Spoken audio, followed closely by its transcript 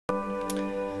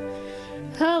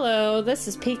Hello, this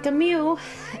is Pika Mew,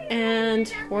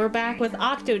 and we're back with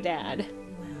Octodad.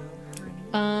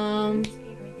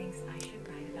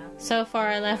 So far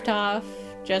I left off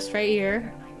just right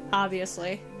here,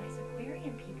 obviously.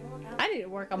 I need to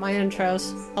work on my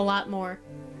intros a lot more.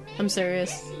 I'm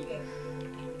serious.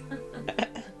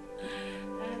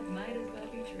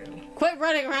 Quit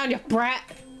running around, you brat!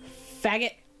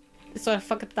 Faggot! That's what I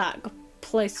fucking thought. Go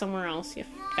play somewhere else, you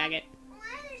faggot.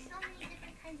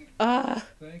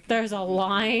 There's a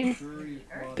line.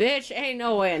 Bitch, ain't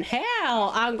no way in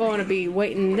hell I'm going to be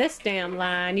waiting this damn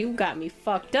line. You got me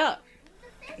fucked up.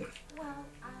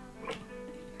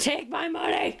 Take my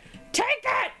money! Take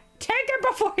it! Take it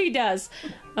before he does!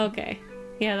 Okay.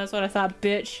 Yeah, that's what I thought,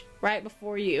 bitch. Right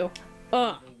before you.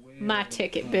 My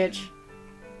ticket, bitch.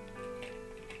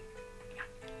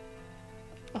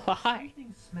 Oh, hi.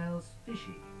 Everything smells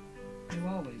fishy. You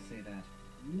always say that.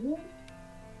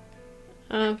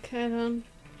 Okay, then.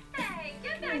 Hey,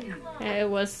 get back in line. Hey,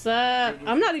 what's up?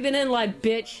 I'm not even in line,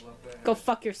 bitch. Go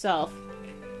fuck yourself.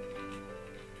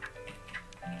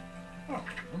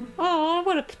 Oh,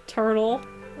 what a turtle.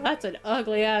 That's an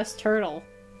ugly-ass turtle.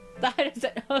 That is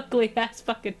an ugly-ass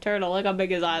fucking turtle. Look how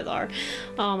big his eyes are.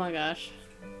 Oh my gosh.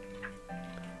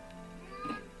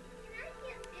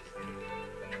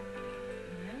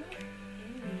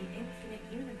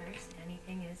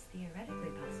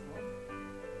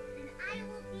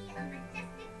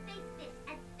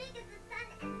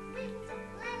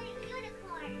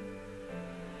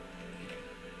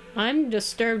 I'm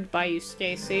disturbed by you,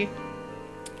 Stacy.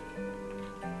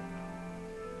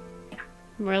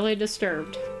 I'm really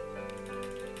disturbed.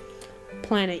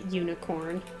 Planet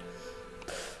Unicorn.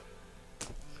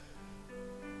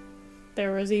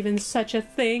 There was even such a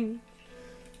thing.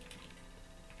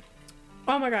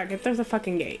 Oh my god, get there's a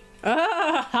fucking gate.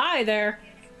 Ah, hi there!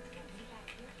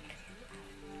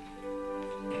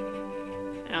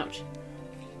 Ouch.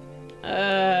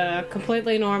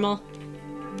 Completely normal.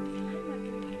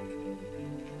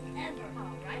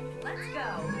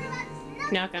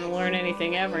 Not gonna learn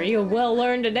anything ever. You will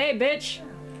learn today, bitch!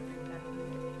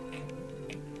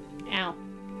 Ow.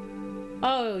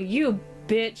 Oh, you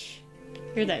bitch!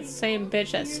 You're that same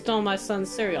bitch that stole my son's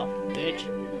cereal, bitch.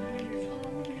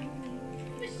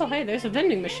 Oh, hey, there's a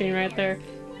vending machine right there.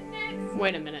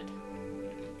 Wait a minute.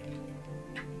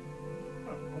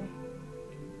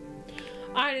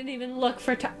 I didn't even look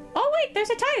for tie. Oh, wait, there's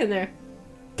a tie in there.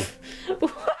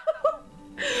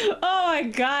 Oh my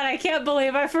god, I can't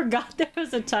believe I forgot there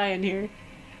was a tie in here.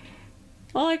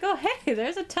 Oh, like, oh hey,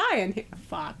 there's a tie in here.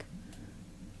 Fuck.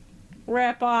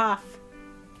 Rip off.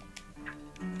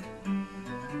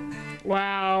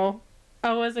 Wow.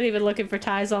 I wasn't even looking for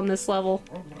ties on this level.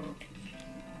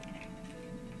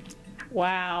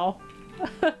 Wow.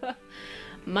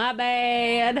 My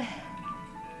bad.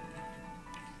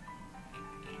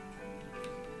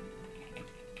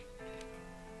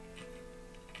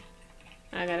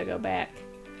 I gotta go back.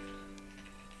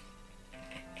 I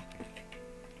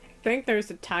think there's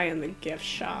a tie in the gift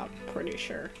shop, pretty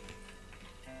sure.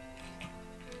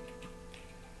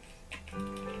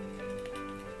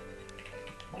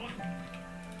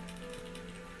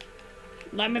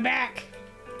 Let me back!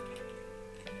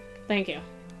 Thank you.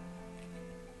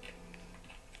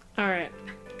 Alright.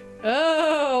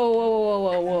 Oh, whoa, whoa,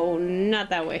 whoa, whoa, whoa, not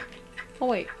that way. Oh,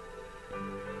 wait.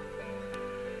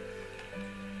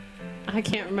 I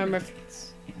can't remember if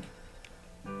it's...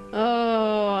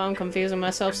 Oh, I'm confusing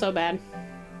myself so bad.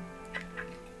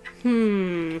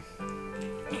 You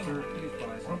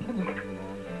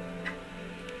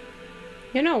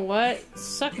know what?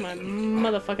 Suck my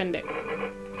motherfucking dick.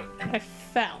 I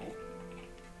fell.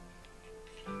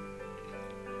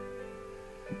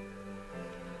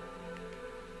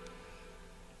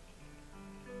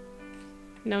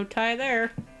 No tie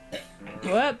there.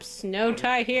 Whoops, no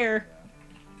tie here.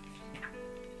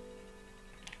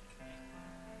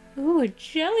 Ooh, a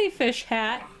jellyfish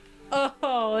hat.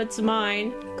 Oh, it's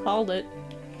mine. Called it.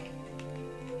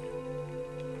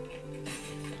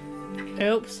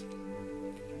 Oops.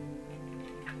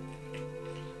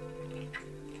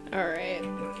 Alright.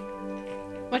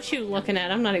 What you looking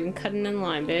at? I'm not even cutting in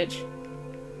line, bitch.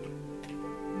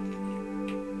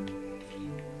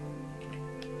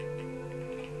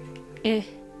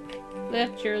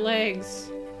 Lift your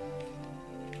legs.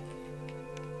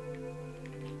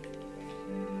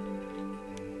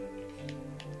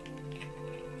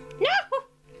 No!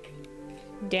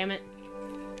 Damn it.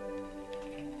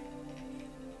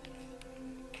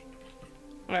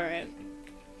 Alright.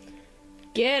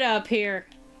 Get up here.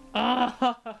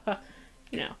 Oh,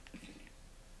 no.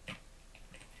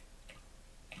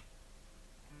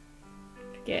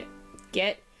 Get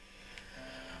Get...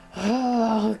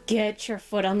 Oh, get your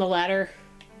foot on the ladder.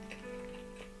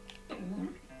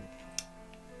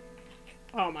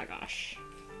 Oh my gosh.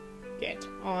 Get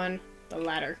on the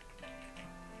ladder.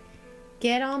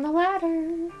 Get on the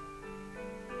ladder.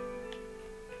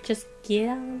 Just get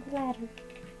on the ladder.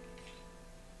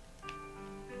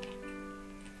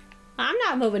 I'm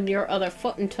not moving your other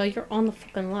foot until you're on the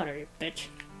fucking ladder, you bitch.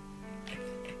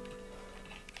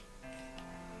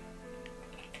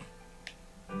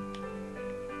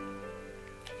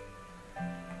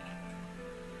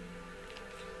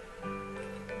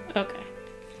 Okay.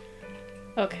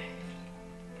 Okay.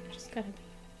 Just gotta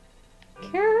be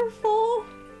careful.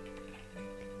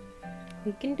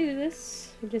 We can do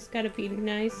this. We just gotta be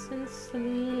nice and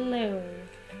slow.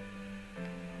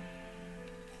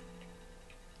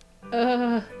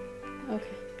 Okay.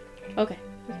 Okay.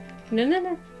 No, no,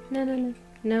 no. No, no, no.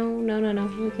 No, no, no, no.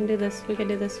 We can do this. We can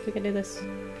do this. We can do this.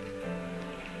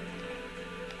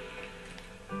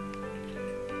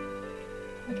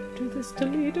 Don't do this to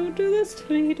me. Don't do this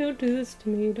to me. Don't do this to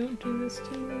me. Don't do this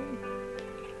to me.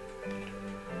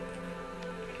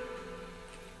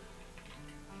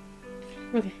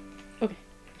 Okay. Okay.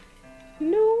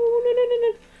 No, no, no,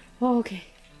 no, no. Okay.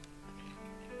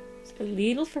 Just a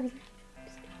little further.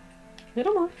 A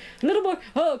little more. A little more.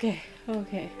 Okay.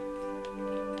 Okay.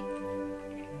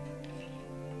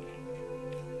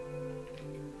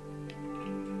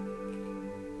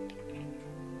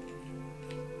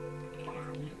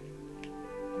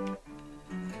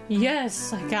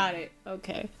 Yes, I got it.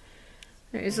 Okay.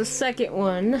 There's the second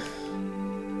one.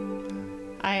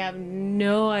 I have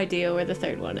no idea where the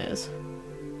third one is.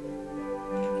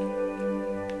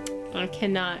 I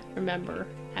cannot remember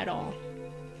at all.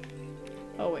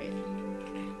 Oh, wait.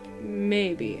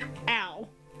 Maybe. Ow.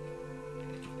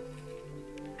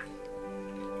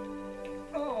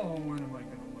 Oh, when am I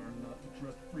gonna learn not to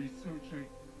trust free sushi?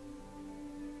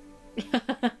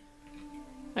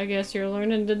 I guess you're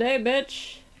learning today,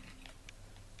 bitch.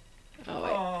 Oh,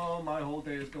 wait. Oh, my whole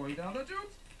day is going down the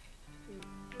tubes.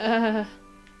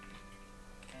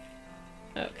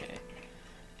 Okay.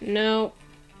 No.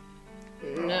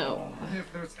 No. Oh,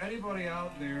 if there's anybody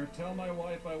out there, tell my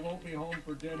wife I won't be home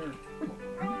for dinner.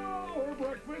 Oh, or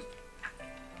breakfast.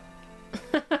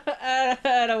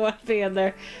 I don't want to be in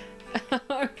there.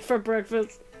 For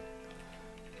breakfast.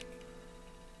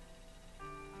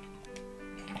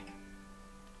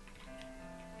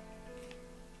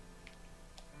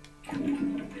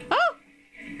 Oh!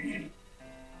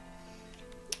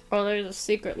 Oh, there's a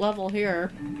secret level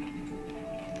here.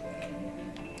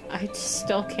 I just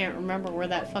still can't remember where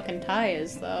that fucking tie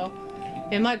is, though.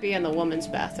 It might be in the woman's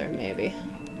bathroom, maybe.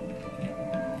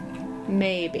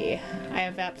 Maybe. I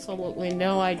have absolutely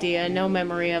no idea, no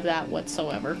memory of that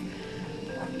whatsoever.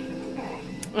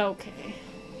 Okay.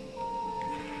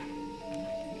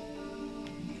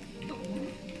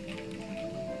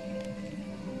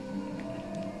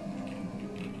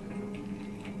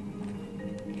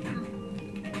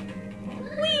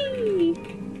 Whee!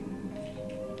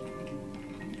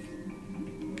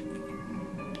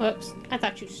 Whoops. I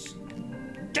thought you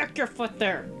stuck your foot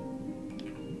there.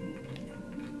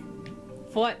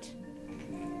 Foot.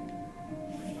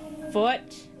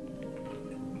 Foot.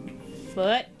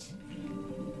 Foot.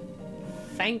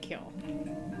 Thank you.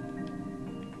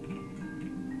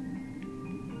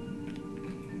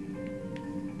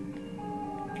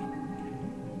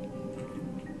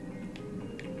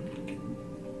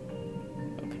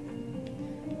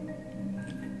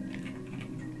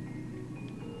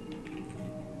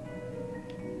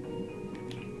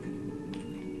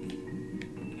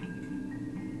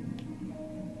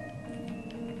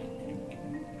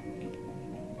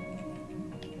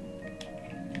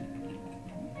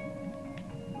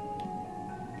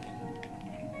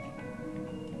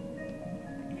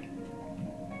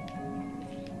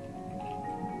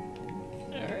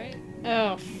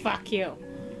 Oh, fuck you.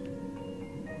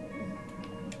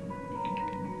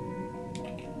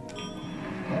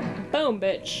 Boom,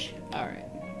 bitch. Alright.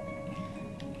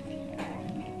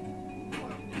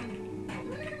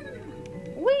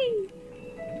 Whee!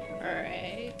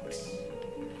 Alright.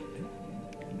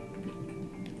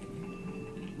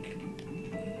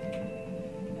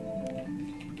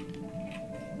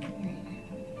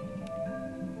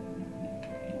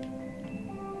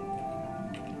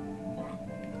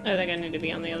 I think I need to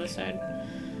be on the other side.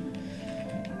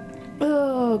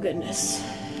 Oh, goodness.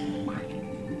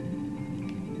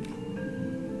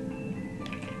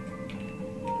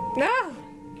 No!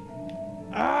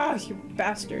 Ah, you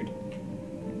bastard.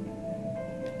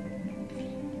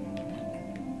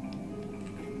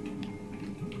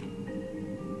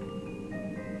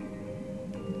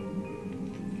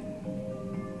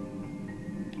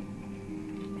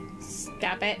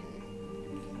 Stop it.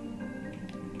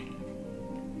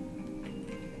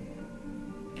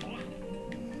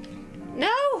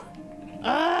 No!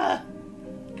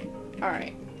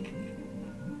 Alright.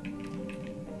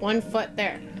 1 foot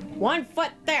there. 1 foot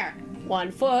there.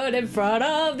 1 foot in front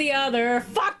of the other.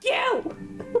 Fuck you!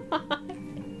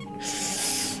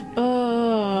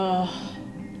 Oh.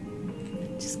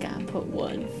 Just gotta put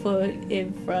 1 foot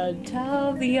in front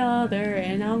of the other,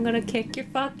 and I'm gonna kick your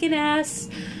fucking ass.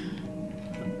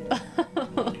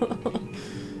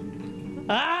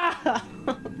 Ah!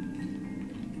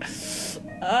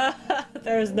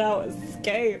 There's no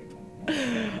escape.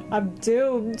 I'm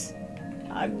doomed.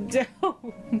 I'm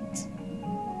doomed.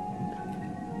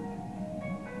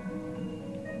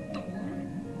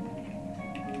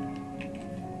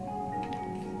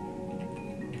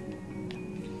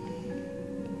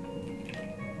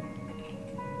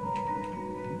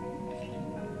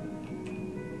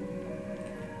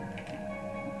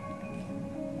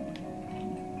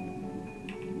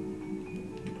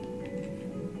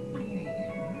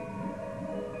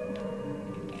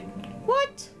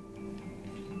 What?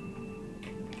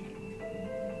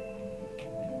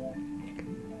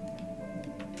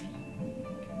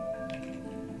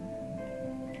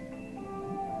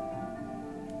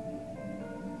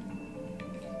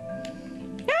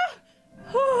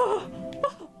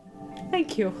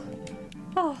 Thank you.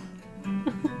 Oh.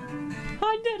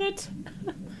 I did it.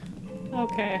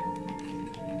 Okay.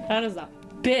 That is a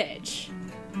bitch.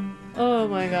 Oh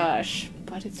my gosh.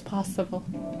 But it's possible.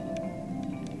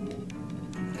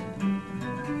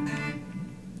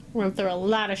 Went through a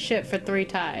lot of shit for 3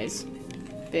 ties.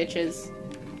 Bitches.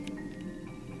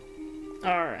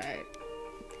 Alright.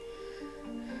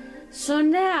 So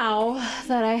now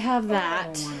that I have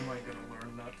that... Oh, when am I gonna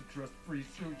learn not to trust free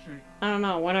sushi? I don't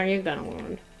know, when are you gonna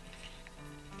learn?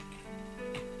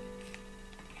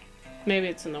 Maybe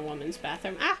it's in the woman's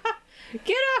bathroom. Ah!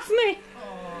 Get off me!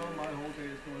 Oh, my whole day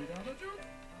is going down the tube.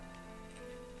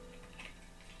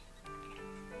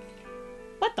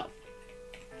 What the?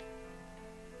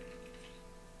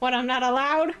 What, I'm not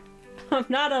allowed? I'm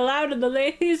not allowed in the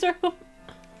ladies' room?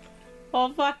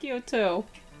 Well, fuck you too.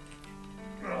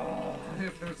 Oh,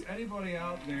 if there's anybody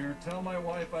out there, tell my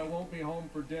wife I won't be home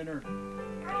for dinner.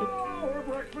 Oh, or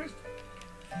breakfast.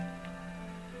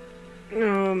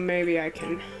 Oh, maybe I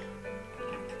can.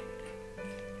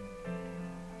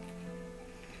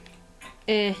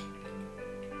 Eh.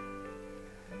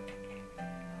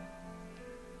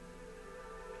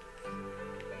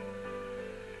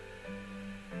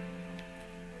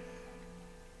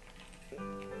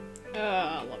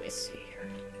 Let me see here.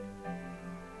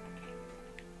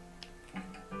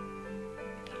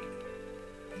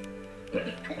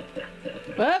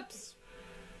 Whoops.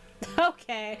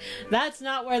 Okay, that's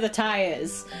not where the tie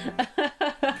is.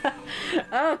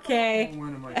 Okay. Oh,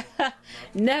 when am I gonna learn not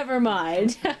to Never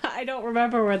mind. I don't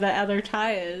remember where the other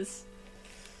tie is.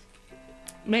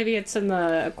 Maybe it's in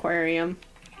the aquarium.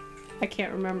 I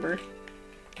can't remember.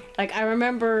 Like, I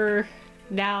remember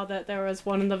now that there was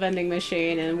one in the vending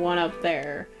machine and one up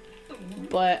there.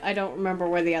 But I don't remember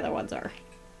where the other ones are.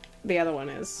 The other one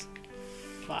is.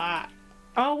 Fuck.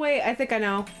 Oh, wait, I think I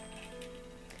know.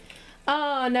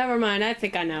 Oh, never mind. I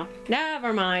think I know.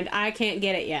 Never mind. I can't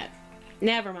get it yet.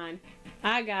 Never mind.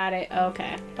 I got it.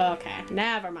 Okay. Okay.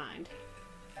 Never mind.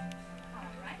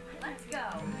 Alright, let's go.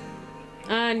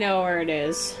 I know where it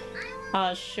is.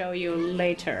 I'll show you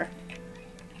later.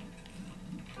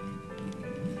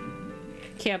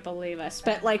 Can't believe I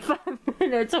spent like 5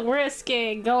 minutes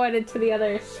risking going into the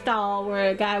other stall where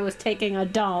a guy was taking a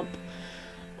dump.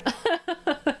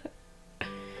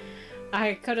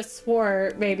 I could have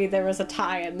swore maybe there was a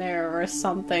tie in there or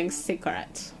something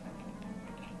secret.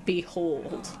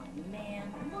 Behold. Oh man,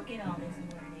 look at all this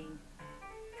learning.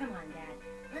 Come on, Dad.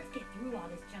 Let's get through all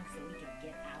this junk so we can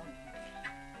get out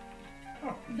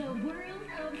of here. The world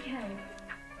of health.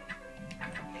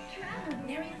 Travel.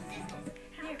 They're your sisters.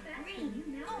 How They're fast green.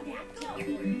 can you Go, navigate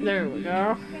Dad, go. There we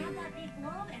go. Grab that big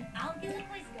glove and I'll get the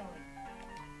place going.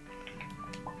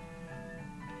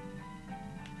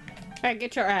 Alright,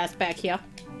 get your ass back here.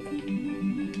 Dad,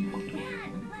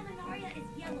 Lemonaria is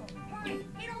yellow. Run,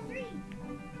 hit all 3.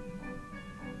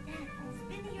 Dad,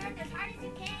 spin the earth as hard as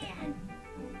you can.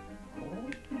 Oh,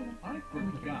 I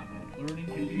forgot. Learning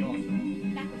can be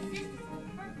awesome. That was sisters in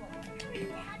purple. Hurry,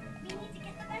 Dad. We need to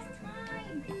get the best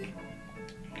time.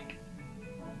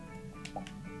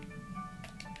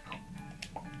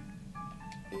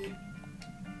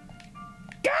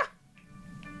 Gah!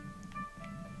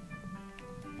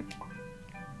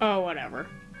 Oh, whatever.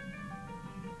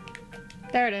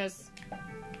 There it is.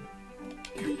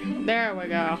 There we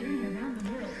go.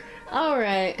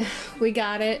 Alright, we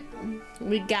got it.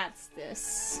 We got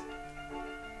this.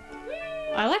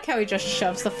 I like how he just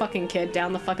shoves the fucking kid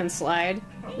down the fucking slide.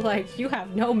 Like, you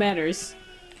have no manners.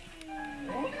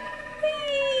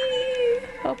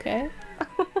 Okay.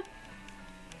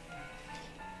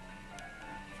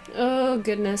 Oh,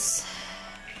 goodness.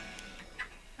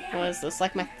 What is this,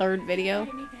 like my third video?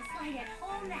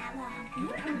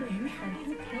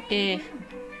 Eh.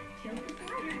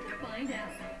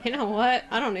 You know what?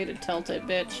 I don't need to tilt it,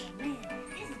 bitch.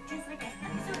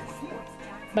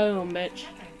 Boom, bitch.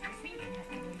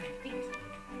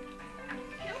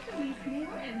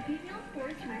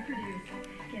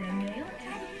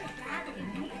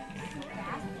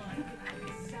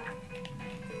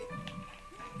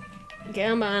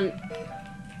 Come on.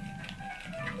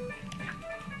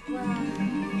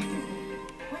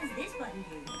 What does this button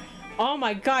do? Oh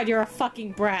my god, you're a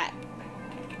fucking brat.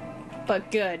 But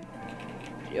good.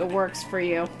 It works for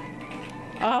you.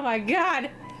 Oh my god!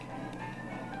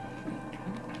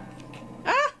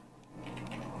 Ah!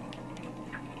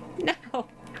 No!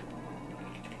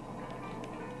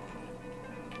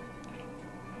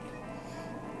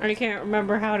 I can't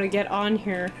remember how to get on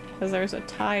here. Because there's a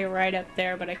tie right up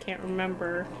there, but I can't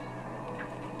remember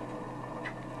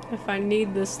if I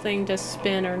need this thing to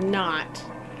spin or not.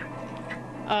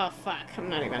 Oh fuck, I'm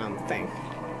not even on the thing.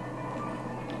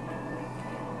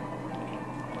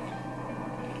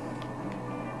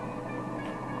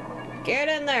 Get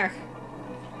in there!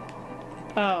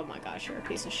 Oh my gosh, you're a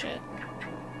piece of shit.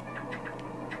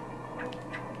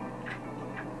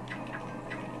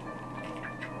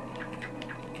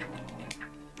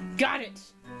 Got it!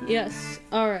 Yes,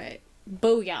 alright.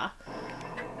 Booyah.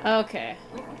 Okay,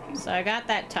 so I got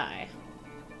that tie.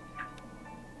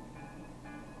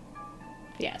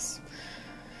 Yes.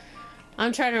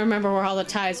 I'm trying to remember where all the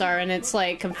ties are, and it's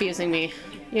like confusing me.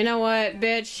 You know what,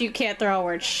 bitch? You can't throw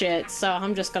word shit, so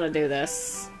I'm just gonna do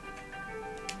this.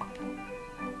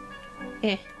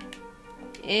 Eh.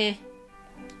 Eh.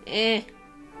 Eh.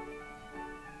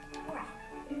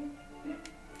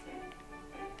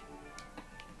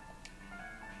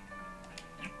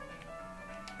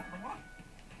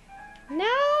 No!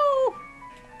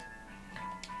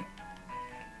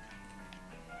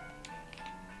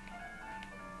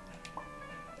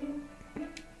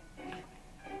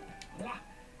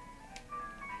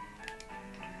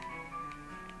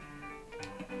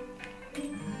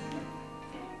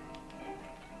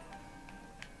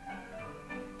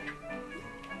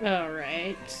 All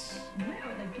right. Where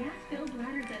are the gas-filled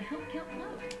ladders that help kelp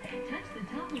float? Touch the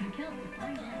top of the kelp to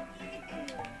find out.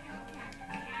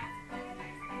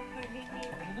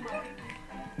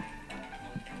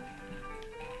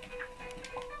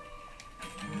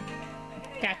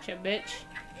 Gotcha, bitch.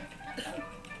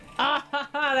 Ah,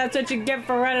 that's what you get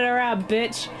for running around,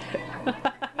 bitch.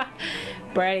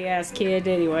 Bratty ass kid,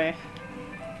 anyway.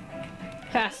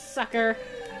 Ha, sucker.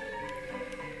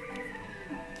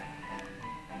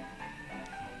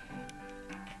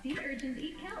 Sea urchins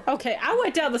eat kelp. Okay, I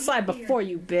went down the slide before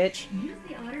you, bitch. Use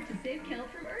the otter to save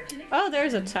kelp from urchin. Oh,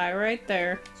 there's a tie right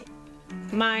there.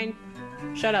 Mine.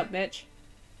 Shut up, bitch.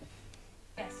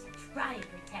 Just try to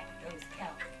protect those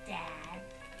kelp, Dad.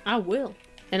 I will.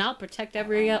 And I'll protect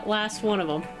every last one of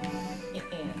them.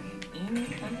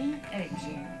 Incoming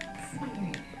urchins.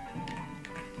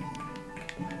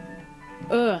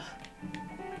 Ugh.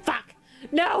 Fuck.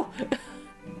 No! Pew,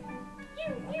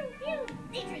 pew, pew.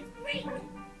 Nature's great.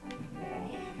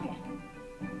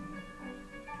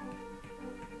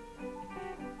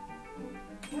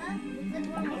 Well, looks like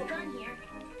we're almost done here.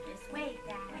 Just wait,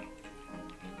 Dad.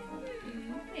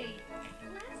 Wait,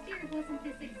 last year wasn't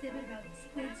this exhibit about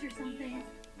squids or something?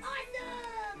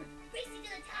 Awesome! Racing to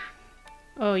the top!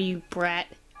 Oh, you brat.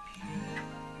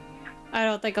 I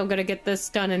don't think I'm gonna get this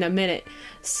done in a minute.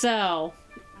 So,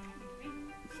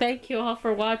 thank you all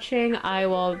for watching. I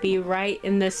will be right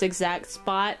in this exact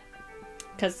spot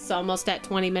because it's almost at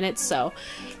 20 minutes. So,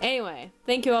 anyway,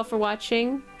 thank you all for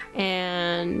watching,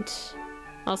 and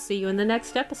I'll see you in the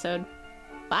next episode.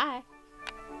 Bye.